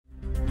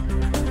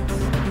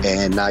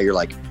And now you're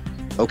like,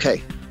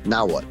 okay,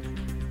 now what?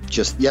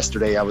 Just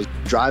yesterday, I was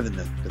driving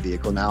the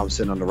vehicle. Now I'm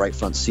sitting on the right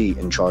front seat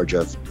in charge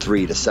of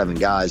 3 to 7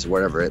 guys,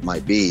 whatever it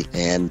might be.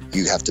 And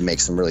you have to make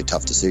some really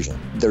tough decisions.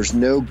 There's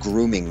no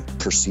grooming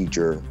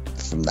procedure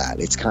from that.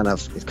 It's kind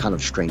of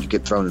strange. You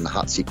get thrown in the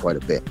hot seat quite a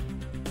bit.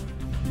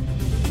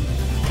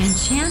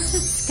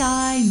 Enchanted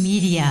Sky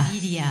Media.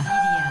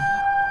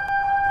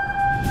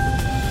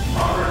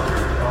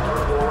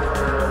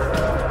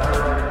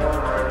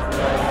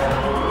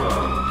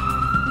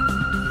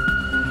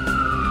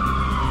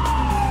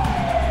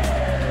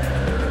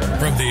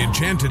 From the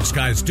Enchanted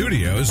Sky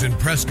Studios in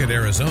Prescott,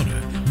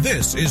 Arizona,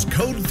 this is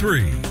Code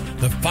 3,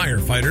 the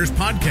Firefighters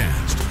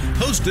Podcast,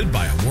 hosted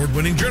by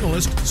award-winning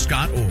journalist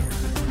Scott Orr.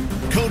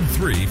 Code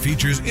 3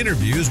 features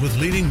interviews with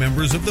leading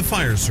members of the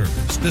fire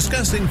service,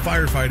 discussing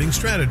firefighting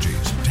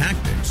strategies,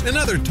 tactics, and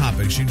other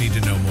topics you need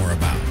to know more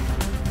about.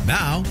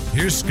 Now,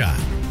 here's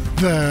Scott.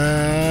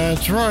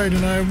 That's right,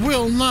 and I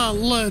will not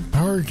let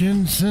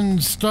Parkinson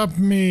stop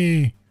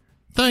me.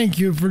 Thank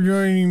you for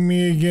joining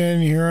me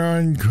again here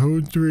on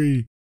Code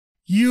 3.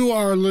 You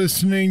are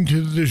listening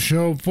to the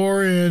show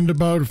for and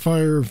about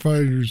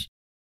firefighters.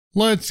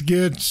 Let's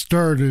get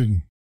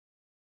started.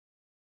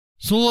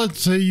 So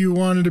let's say you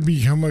wanted to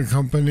become a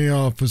company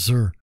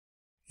officer.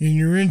 In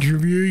your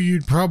interview,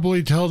 you'd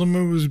probably tell them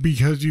it was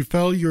because you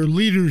felt your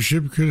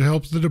leadership could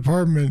help the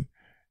department,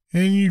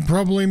 and you'd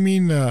probably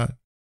mean that.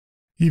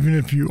 Even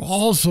if you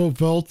also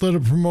felt that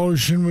a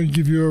promotion would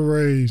give you a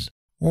raise,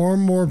 or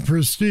more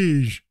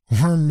prestige,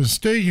 or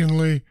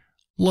mistakenly,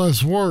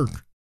 less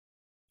work.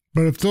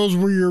 But if those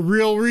were your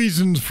real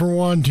reasons for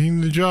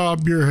wanting the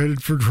job, you're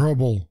headed for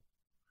trouble.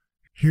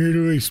 Here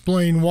to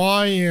explain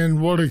why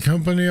and what a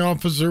company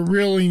officer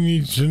really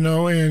needs to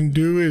know and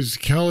do is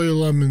Kelly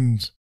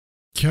Lemons.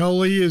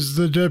 Kelly is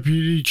the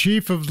Deputy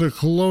Chief of the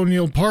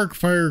Colonial Park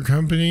Fire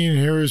Company in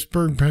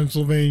Harrisburg,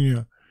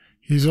 Pennsylvania.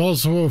 He's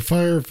also a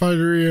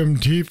firefighter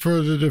EMT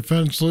for the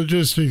Defense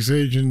Logistics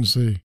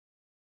Agency.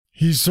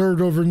 He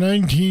served over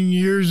 19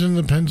 years in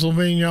the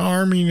Pennsylvania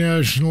Army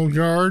National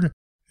Guard,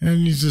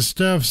 and he's a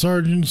staff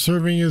sergeant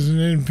serving as an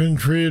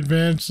infantry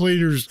advanced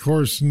leaders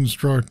course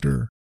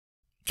instructor.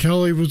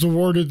 Kelly was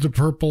awarded the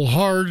Purple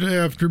Heart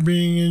after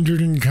being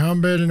injured in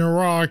combat in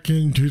Iraq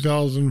in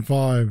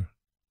 2005.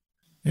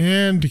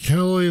 And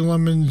Kelly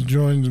Lemons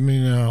joins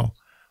me now.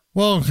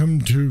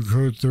 Welcome to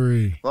Code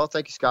 3. Well,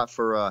 thank you, Scott,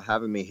 for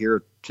having me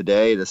here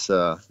today. This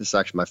is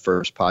actually my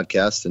first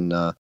podcast, and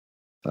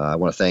I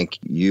want to thank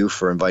you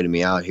for inviting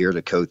me out here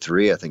to Code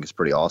 3. I think it's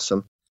pretty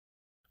awesome.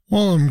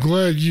 Well, I'm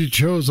glad you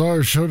chose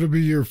our show to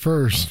be your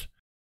first.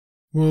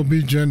 We'll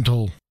be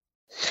gentle.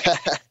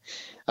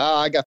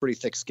 I got pretty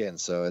thick skin,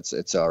 so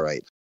it's all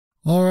right.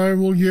 All right,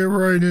 we'll get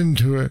right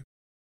into it.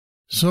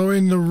 So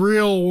in the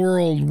real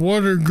world,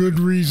 what are good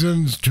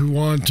reasons to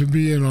want to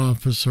be an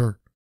officer?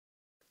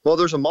 Well,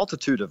 there's a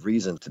multitude of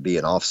reasons to be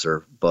an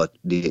officer, but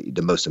the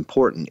most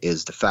important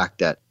is the fact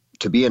that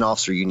to be an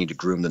officer, you need to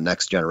groom the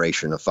next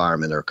generation of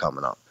firemen that are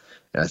coming up.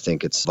 And I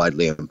think it's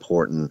vitally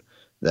important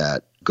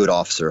that good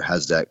officer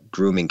has that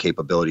grooming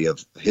capability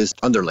of his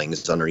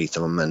underlings underneath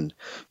him. And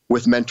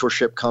with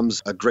mentorship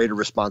comes a greater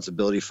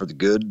responsibility for the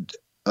good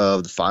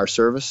of the fire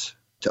service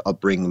to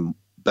upbring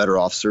better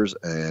officers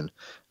and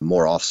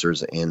more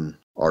officers in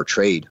our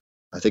trade.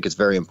 I think it's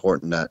very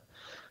important that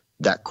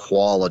that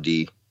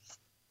quality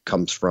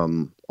comes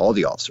from all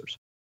the officers.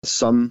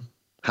 Some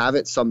have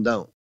it, some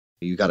don't.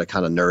 You got to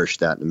kind of nourish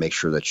that and make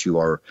sure that you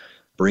are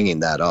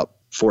bringing that up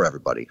for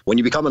everybody. When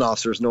you become an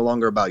officer, it's no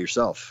longer about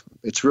yourself.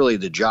 It's really,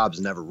 the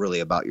job's never really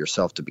about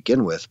yourself to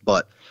begin with.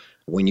 But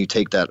when you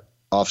take that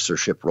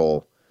officership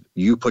role,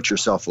 you put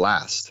yourself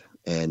last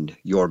and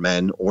your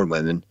men or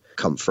women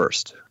come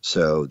first.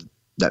 So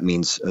that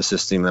means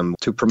assisting them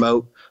to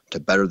promote, to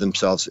better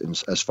themselves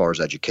as far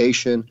as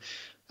education,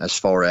 as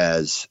far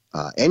as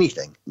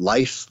anything,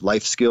 life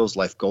skills,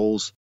 life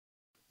goals,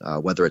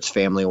 whether it's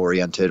family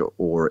oriented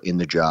or in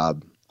the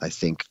job. I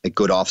think a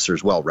good officer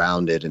is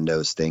well-rounded in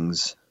those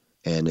things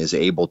and is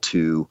able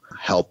to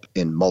help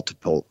in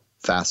multiple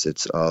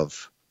facets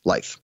of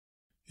life.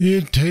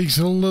 It takes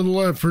a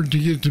little effort to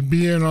get to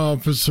be an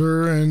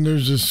officer, and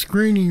there's a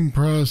screening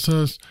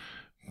process.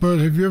 But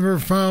have you ever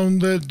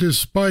found that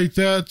despite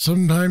that,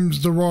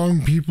 sometimes the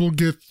wrong people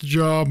get the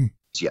job?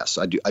 Yes,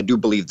 I do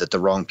believe that the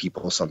wrong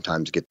people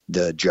sometimes get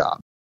the job.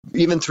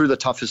 Even through the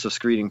toughest of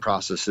screening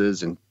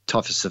processes and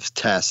toughest of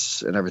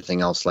tests and everything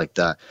else like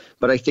that.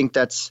 But I think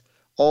that's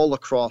all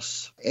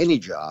across any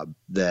job,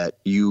 that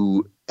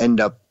you end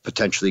up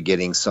potentially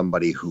getting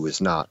somebody who is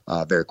not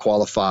very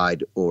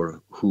qualified,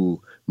 or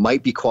who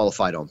might be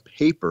qualified on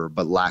paper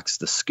but lacks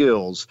the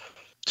skills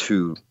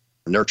to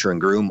nurture and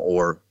groom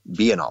or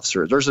be an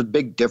officer. There's a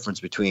big difference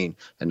between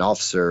an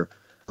officer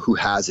who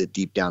has it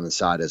deep down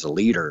inside as a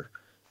leader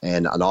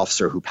and an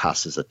officer who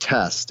passes a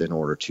test in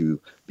order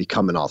to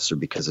become an officer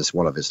because it's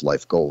one of his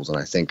life goals. And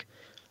I think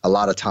a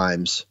lot of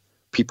times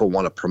people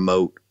want to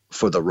promote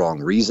for the wrong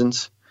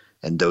reasons.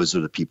 And those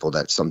are the people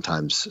that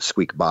sometimes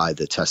squeak by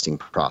the testing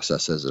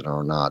processes and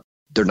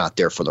they're not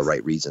there for the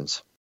right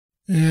reasons.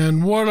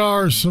 And what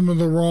are some of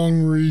the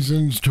wrong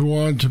reasons to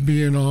want to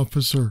be an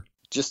officer?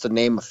 Just to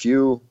name a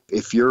few,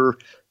 if you're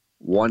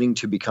wanting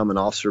to become an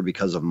officer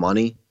because of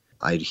money,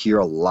 I'd hear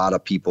a lot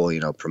of people,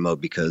 promote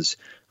because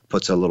it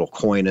puts a little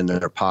coin in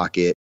their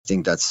pocket. I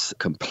think that's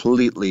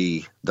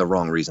completely the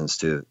wrong reasons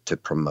to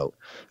promote.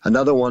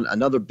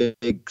 Another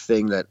big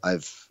thing that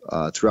I've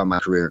throughout my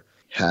career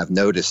have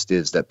noticed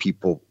is that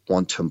people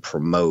want to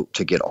promote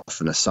to get off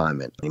an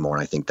assignment anymore.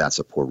 And I think that's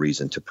a poor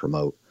reason to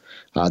promote.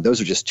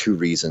 Those are just two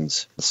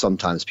reasons.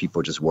 Sometimes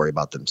people just worry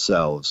about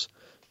themselves.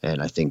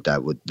 And I think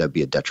that'd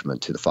be a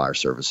detriment to the fire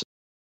service.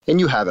 And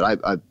you have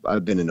it.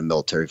 I've been in the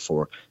military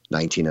for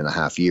 19 and a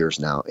half years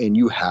now. And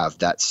you have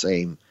that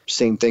same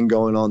thing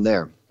going on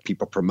there.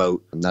 People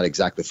promote not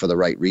exactly for the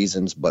right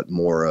reasons, but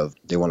more of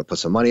they want to put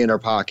some money in their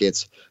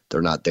pockets.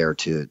 They're not there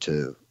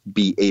to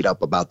be ate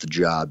up about the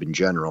job in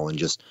general and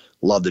just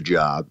love the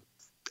job.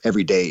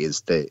 Every day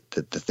is the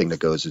thing that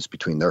goes is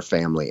between their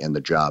family and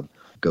the job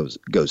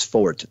goes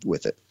forward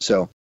with it.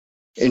 So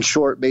in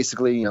short,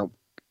 basically,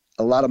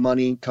 a lot of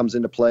money comes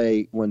into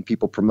play when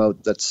people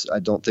promote. I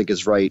don't think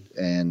is right.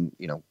 And,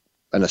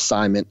 an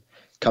assignment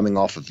coming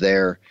off of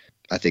there,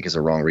 I think is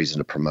a wrong reason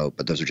to promote.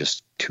 But those are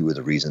just two of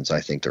the reasons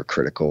I think they're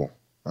critical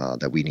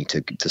that we need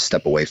to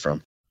step away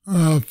from.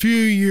 A few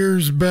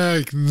years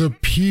back, the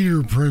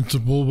Peter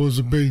Principle was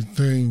a big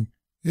thing.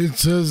 It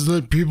says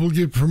that people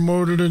get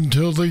promoted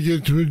until they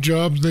get to a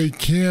job they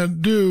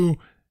can't do,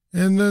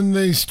 and then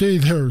they stay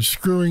there,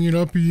 screwing it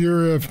up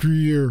year after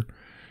year.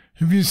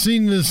 Have you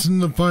seen this in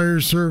the fire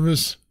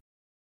service?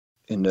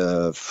 In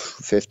the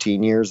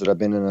 15 years that I've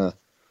been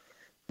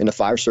in the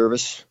fire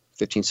service,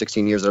 15,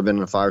 16 years that I've been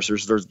in the fire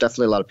service, there's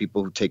definitely a lot of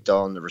people who take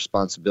on the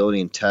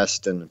responsibility and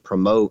test and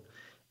promote,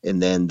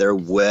 and then they're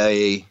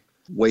way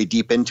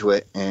deep into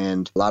it.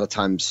 And a lot of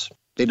times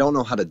they don't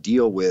know how to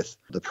deal with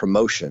the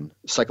promotion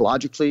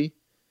psychologically,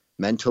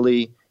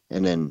 mentally,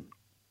 and then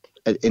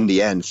in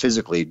the end,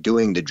 physically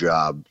doing the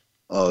job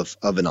of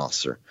an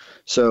officer.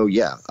 So,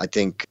 yeah, I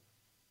think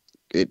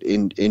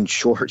in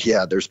short,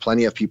 yeah, there's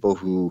plenty of people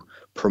who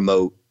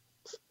promote,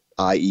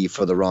 i.e.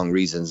 for the wrong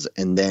reasons,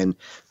 and then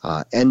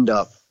end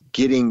up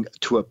getting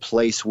to a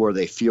place where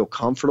they feel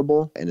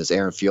comfortable. And as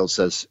Aaron Field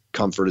says,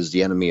 comfort is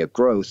the enemy of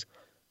growth.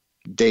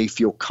 They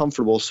feel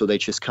comfortable, so they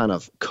just kind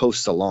of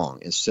coast along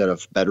instead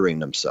of bettering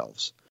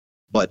themselves.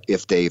 But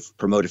if they've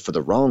promoted for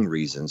the wrong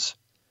reasons,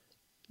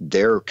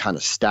 they're kind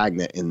of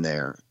stagnant in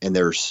there, and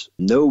there's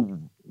no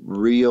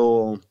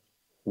real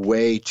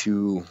way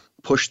to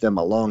push them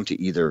along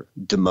to either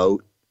demote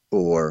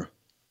or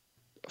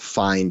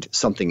find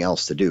something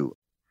else to do.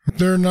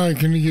 They're not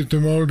going to get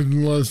demoted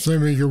unless they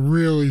make a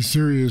really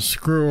serious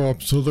screw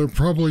up, so they're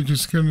probably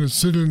just going to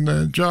sit in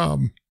that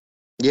job.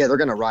 Yeah, they're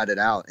going to ride it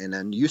out. And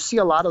then you see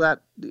a lot of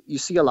that. You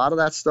see a lot of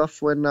that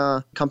stuff when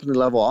company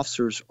level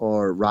officers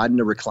are riding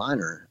a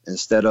recliner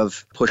instead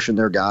of pushing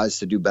their guys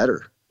to do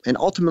better. And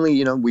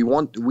ultimately,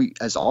 we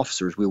as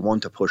officers, we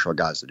want to push our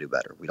guys to do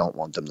better. We don't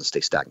want them to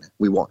stay stagnant.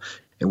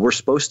 And we're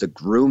supposed to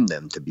groom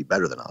them to be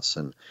better than us.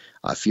 And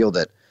I feel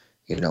that,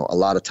 a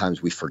lot of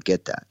times we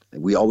forget that.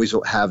 We always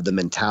have the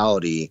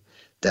mentality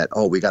that,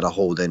 we got to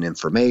hold in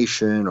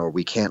information, or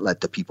we can't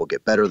let the people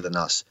get better than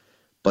us.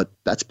 But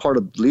that's part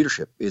of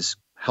leadership, is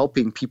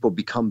helping people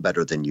become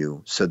better than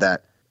you so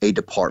that a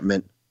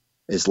department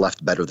is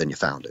left better than you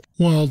found it.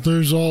 Well,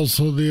 there's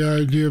also the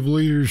idea of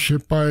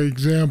leadership by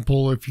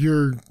example. If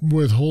you're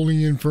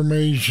withholding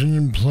information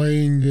and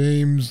playing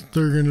games,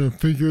 they're going to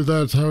figure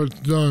that's how it's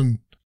done.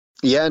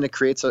 Yeah, and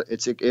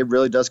it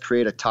really does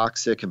create a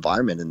toxic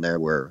environment in there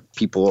where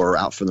people are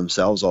out for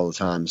themselves all the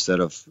time instead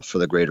of for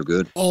the greater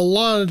good. A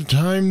lot of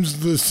times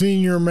the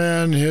senior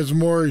man has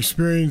more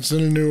experience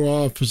than a new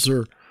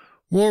officer.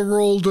 What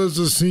role does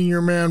a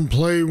senior man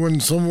play when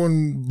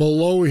someone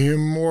below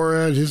him or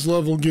at his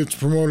level gets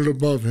promoted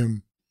above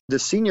him? The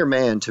senior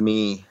man, to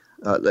me,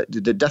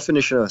 the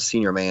definition of a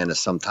senior man is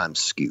sometimes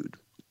skewed.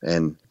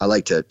 And I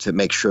like to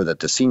make sure that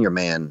the senior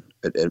man,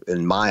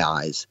 in my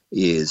eyes,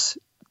 is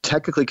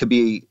technically could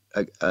be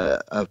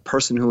a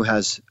person who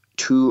has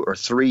 2 or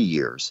 3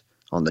 years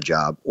on the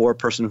job, or a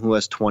person who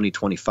has 20,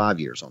 25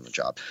 years on the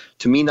job.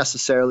 To me,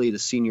 necessarily, the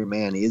senior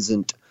man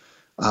isn't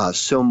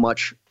so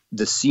much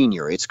the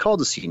senior. It's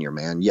called the senior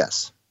man,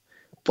 yes.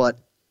 But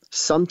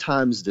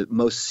sometimes the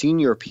most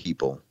senior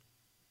people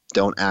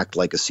don't act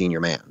like a senior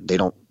man. They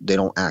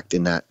don't act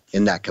in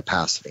that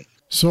capacity.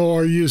 So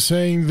are you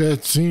saying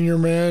that senior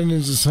man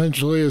is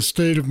essentially a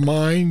state of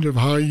mind of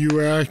how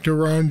you act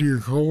around your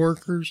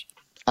coworkers?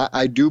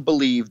 I do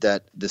believe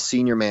that the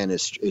senior man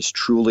is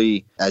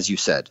truly, as you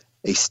said,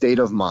 a state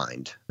of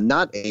mind,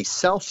 not a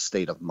self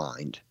state of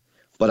mind,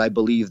 but I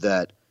believe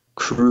that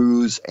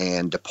crews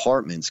and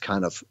departments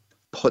kind of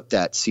put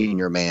that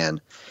senior man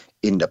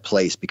into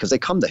place because they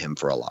come to him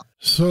for a lot.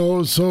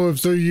 So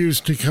if they're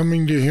used to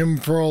coming to him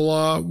for a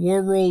lot,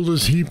 what role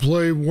does he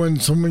play when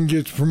someone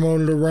gets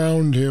promoted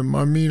around him?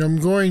 I mean, I'm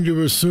going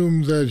to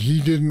assume that he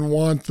didn't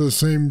want the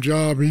same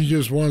job. He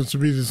just wants to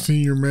be the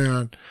senior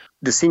man.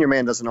 The senior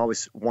man doesn't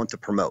always want to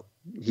promote.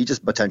 He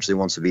just potentially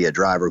wants to be a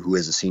driver who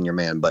is a senior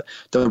man. But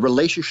the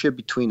relationship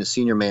between a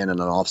senior man and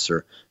an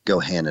officer go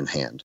hand in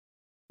hand.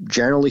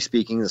 Generally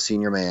speaking, the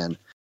senior man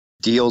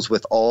deals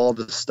with all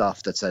the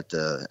stuff that's at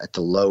the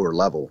lower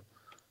level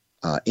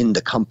in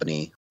the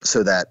company,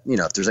 so that,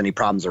 if there's any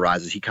problems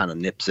arises, he kind of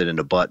nips it in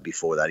the butt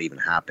before that even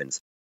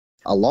happens.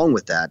 Along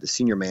with that, the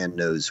senior man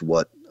knows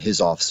what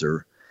his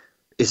officer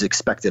is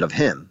expected of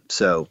him.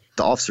 So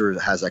the officer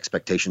has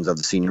expectations of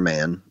the senior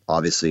man.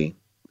 Obviously,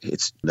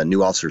 it's the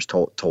new officer's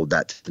told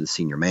that to the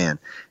senior man,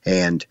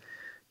 and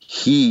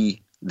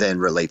he then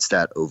relates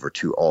that over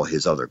to all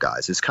his other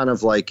guys. It's kind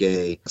of like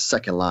a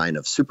second line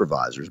of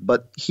supervisors,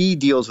 but he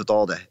deals with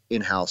all the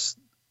in-house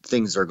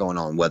things that are going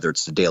on, whether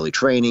it's the daily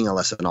training,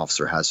 unless an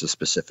officer has a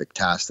specific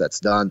task that's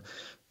done.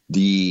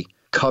 The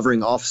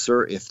covering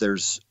officer, if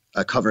there's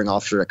a covering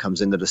officer that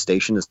comes into the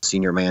station, the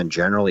senior man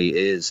generally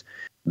is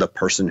the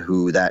person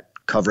who that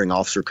covering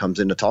officer comes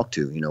in to talk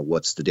to,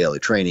 what's the daily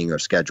training or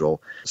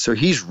schedule. So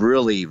he's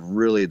really,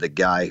 really the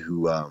guy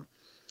who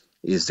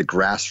is the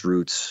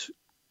grassroots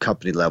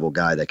company level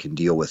guy that can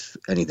deal with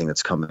anything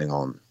that's coming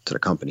on to the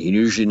company. He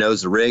usually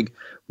knows the rig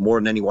more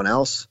than anyone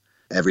else.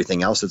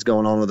 Everything else that's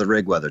going on with the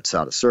rig, whether it's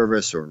out of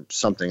service or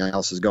something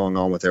else is going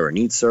on with it or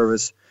needs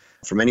service,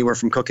 from anywhere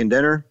from cooking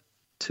dinner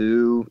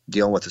to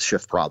dealing with the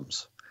shift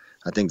problems.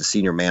 I think the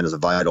senior man is a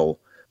vital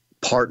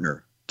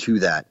partner to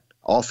that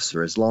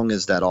officer, as long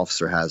as that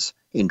officer has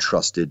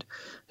entrusted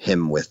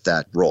him with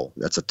that role.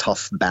 That's a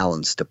tough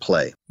balance to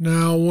play.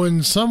 Now,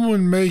 when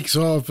someone makes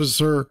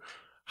officer,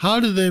 how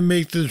do they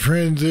make the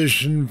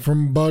transition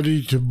from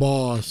buddy to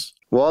boss?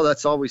 Well,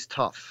 that's always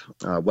tough.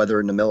 Whether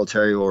in the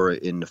military or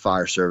in the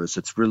fire service,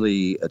 it's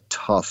really a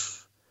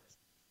tough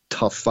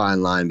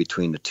fine line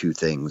between the two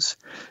things.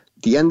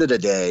 At the end of the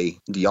day,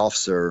 the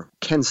officer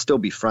can still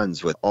be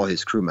friends with all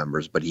his crew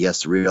members, but he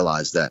has to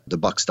realize that the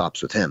buck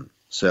stops with him.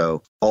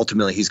 So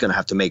ultimately, he's going to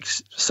have to make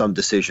some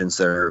decisions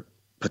that are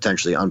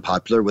potentially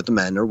unpopular with the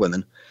men or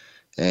women,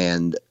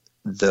 and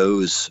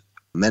those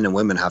men and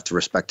women have to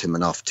respect him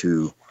enough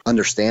to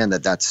understand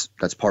that that's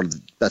part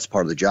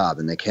of the job,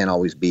 and they can't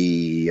always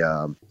be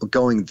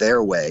going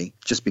their way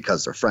just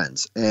because they're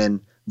friends.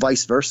 And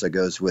vice versa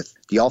goes with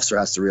the officer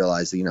has to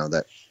realize that,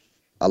 that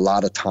a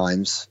lot of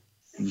times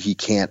he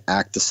can't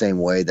act the same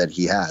way that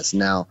he has.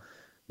 Now,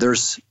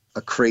 there's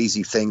a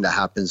crazy thing that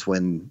happens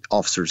when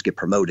officers get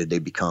promoted. They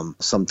become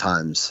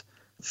sometimes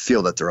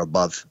feel that they're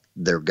above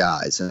their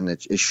guys, and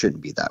it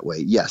shouldn't be that way.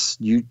 Yes,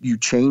 you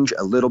change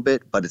a little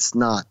bit, but it's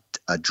not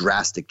a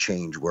drastic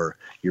change where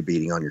you're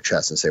beating on your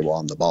chest and say, well,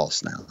 I'm the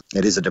boss now.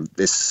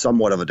 It's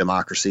somewhat of a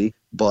democracy,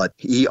 but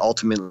he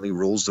ultimately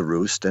rules the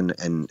roost and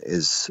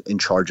is in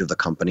charge of the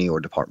company or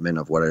department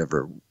of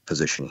whatever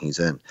position he's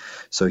in.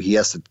 So he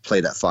has to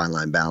play that fine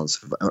line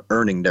balance of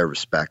earning their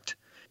respect.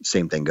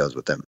 Same thing goes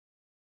with them.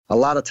 A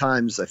lot of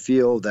times I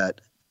feel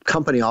that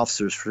company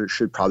officers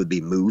should probably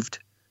be moved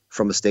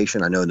from a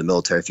station. I know in the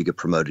military, if you get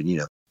promoted,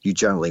 you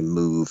generally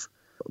move,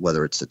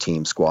 whether it's a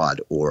team,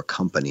 squad, or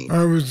company.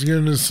 I was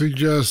going to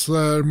suggest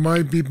that it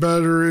might be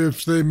better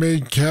if they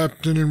made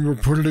captain and were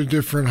put in a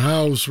different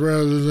house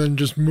rather than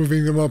just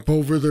moving them up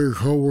over their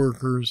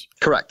coworkers.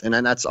 Correct. And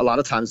that's a lot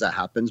of times that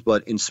happens,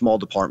 but in small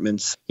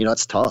departments,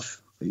 it's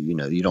tough.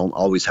 You don't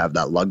always have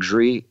that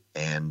luxury,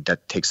 and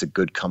that takes a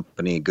good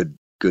company, good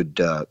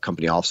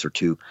company officer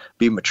to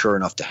be mature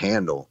enough to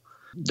handle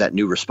that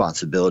new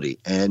responsibility.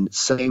 And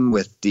same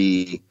with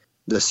the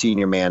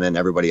senior man and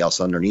everybody else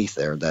underneath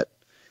there, that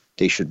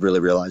they should really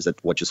realize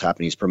that what just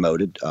happened, he's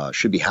promoted,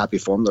 should be happy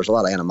for him. There's a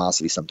lot of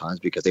animosity sometimes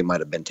because they might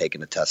have been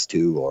taking a test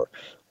too or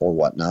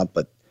whatnot,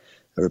 but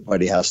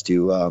everybody has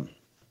to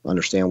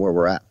understand where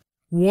we're at.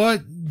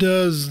 What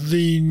does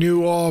the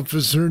new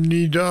officer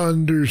need to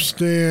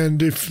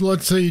understand if,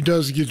 let's say, he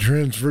does get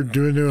transferred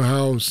to a new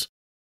house?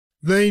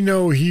 They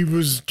know he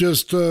was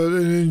just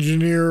an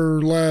engineer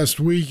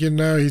last week and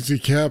now he's a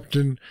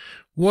captain.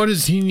 What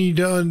does he need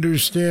to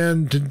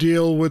understand to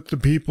deal with the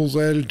people's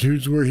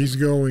attitudes where he's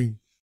going?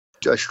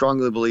 I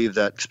strongly believe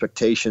that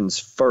expectations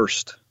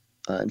first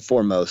and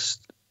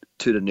foremost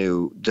to the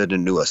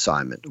new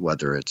assignment,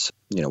 whether it's,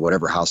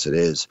 whatever house it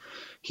is,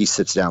 he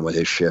sits down with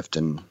his shift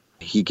and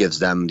he gives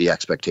them the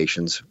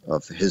expectations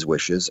of his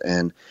wishes.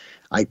 And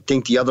I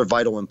think the other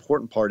vital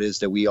important part is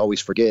that we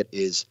always forget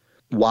is,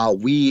 while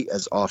we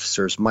as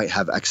officers might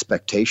have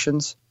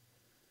expectations,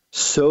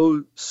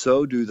 so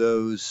do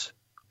those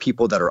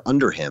people that are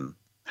under him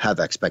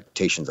have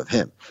expectations of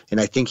him. And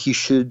I think he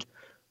should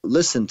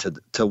listen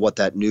to what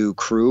that new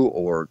crew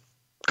or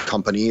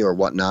company or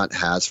whatnot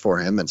has for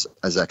him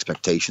as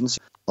expectations.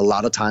 A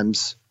lot of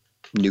times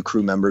new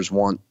crew members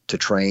want to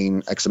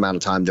train X amount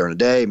of time during the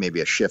day,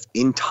 maybe a shift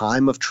in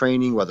time of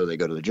training, whether they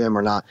go to the gym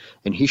or not.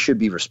 And he should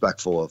be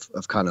respectful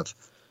of kind of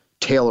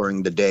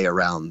tailoring the day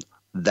around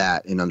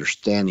that and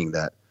understanding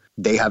that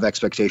they have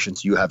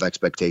expectations, you have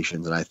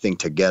expectations. And I think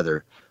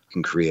together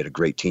can create a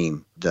great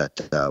team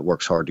that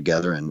works hard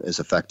together and is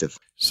effective.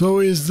 So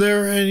is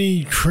there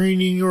any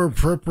training or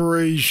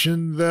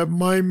preparation that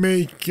might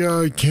make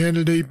a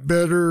candidate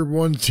better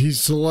once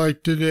he's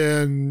selected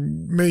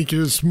and make it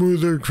a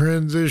smoother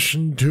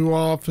transition to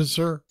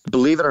officer?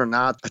 Believe it or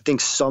not, I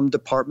think some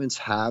departments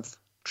have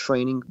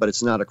training, but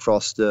it's not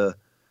across the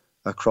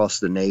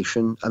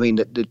nation. I mean,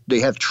 they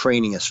have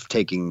training as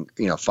taking,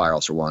 Fire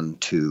Officer 1,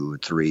 2,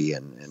 3,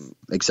 and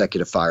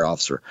Executive Fire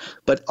Officer.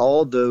 But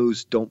all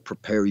those don't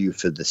prepare you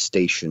for the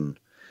station,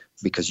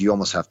 because you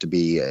almost have to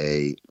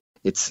be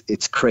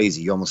it's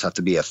crazy. You almost have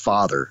to be a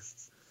father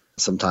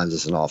sometimes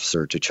as an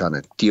officer to try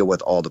to deal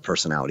with all the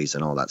personalities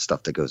and all that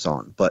stuff that goes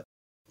on. But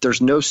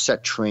there's no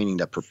set training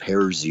that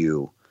prepares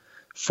you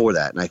for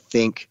that. And I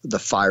think the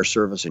fire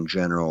service in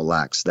general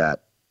lacks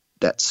that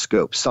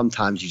scope.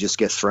 Sometimes you just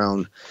get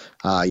thrown,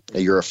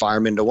 you're a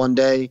fireman to one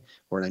day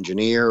or an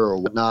engineer or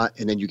whatnot,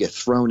 and then you get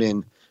thrown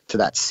in to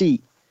that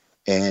seat,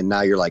 and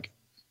now you're like,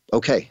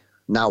 okay,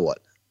 now what?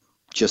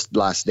 Just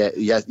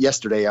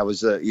yesterday I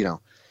was,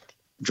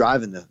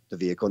 driving the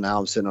vehicle. Now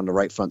I'm sitting on the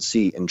right front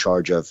seat in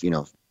charge of,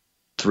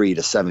 3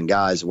 to 7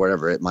 guys,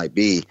 whatever it might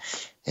be,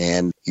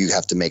 and you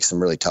have to make some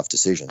really tough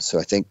decisions. So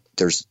I think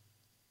there's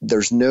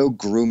no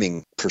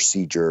grooming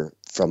procedure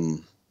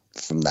from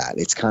that.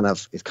 It's kind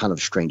of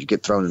strange. You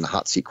get thrown in the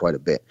hot seat quite a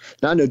bit.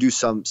 Now I know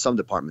some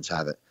departments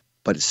have it,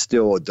 but I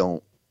still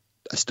don't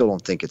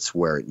think it's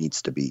where it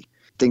needs to be.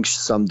 I think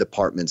some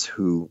departments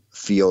who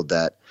feel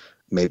that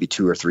maybe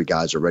 2 or 3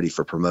 guys are ready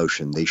for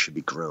promotion, they should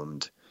be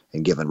groomed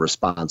and given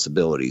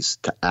responsibilities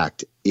to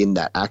act in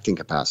that acting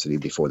capacity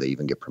before they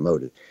even get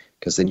promoted,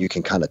 because then you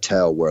can kind of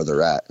tell where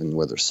they're at and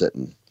where they're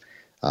sitting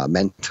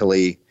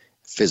mentally,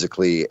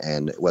 physically,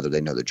 and whether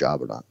they know the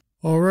job or not.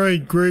 All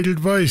right, great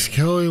advice,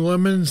 Kelly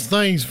Lemons.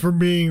 Thanks for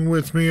being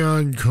with me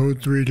on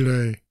Code 3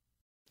 today.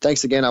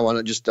 Thanks again. I want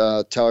to just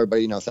tell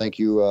everybody, thank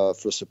you for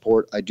the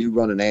support. I do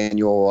run an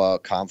annual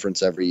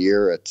conference every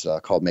year. It's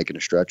called Making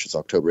a Stretch. It's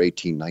October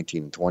 18,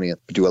 19, and 20th.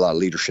 We do a lot of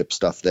leadership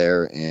stuff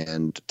there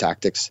and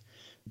tactics.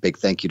 Big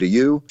thank you to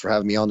you for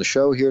having me on the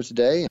show here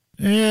today.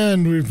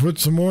 And we put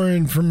some more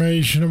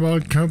information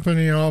about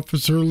company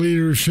officer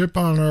leadership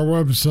on our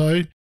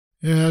website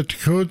at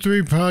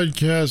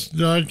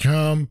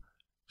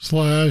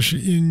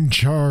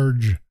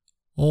code3podcast.com/incharge.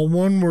 All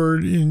one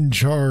word, in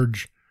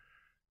charge.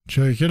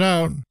 Check it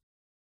out.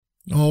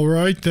 All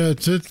right,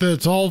 that's it.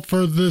 That's all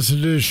for this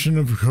edition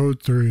of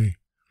Code 3.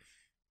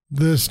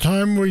 This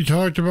time we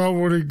talked about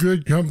what a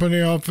good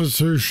company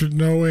officer should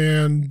know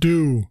and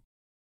do.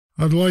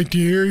 I'd like to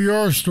hear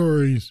your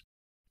stories.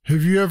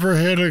 Have you ever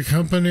had a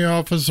company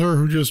officer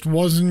who just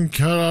wasn't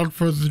cut out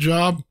for the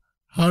job?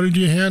 How did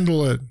you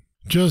handle it?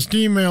 Just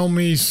email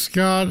me,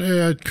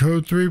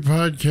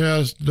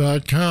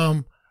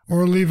 scott@code3podcast.com,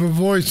 or leave a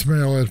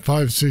voicemail at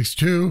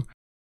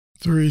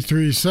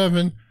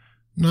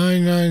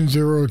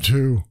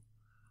 562-337-9902.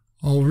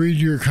 I'll read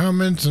your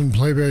comments and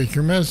play back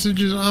your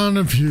messages on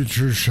a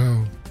future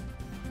show.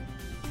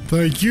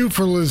 Thank you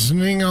for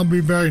listening. I'll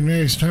be back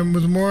next time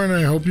with more, and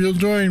I hope you'll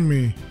join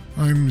me.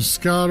 I'm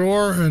Scott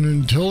Orr, and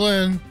until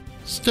then,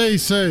 stay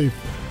safe.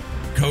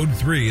 Code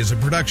 3 is a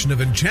production of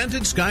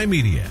Enchanted Sky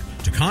Media.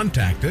 To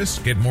contact us,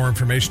 get more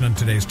information on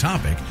today's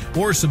topic,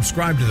 or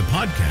subscribe to the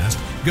podcast,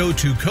 go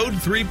to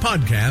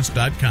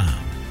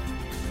code3podcast.com.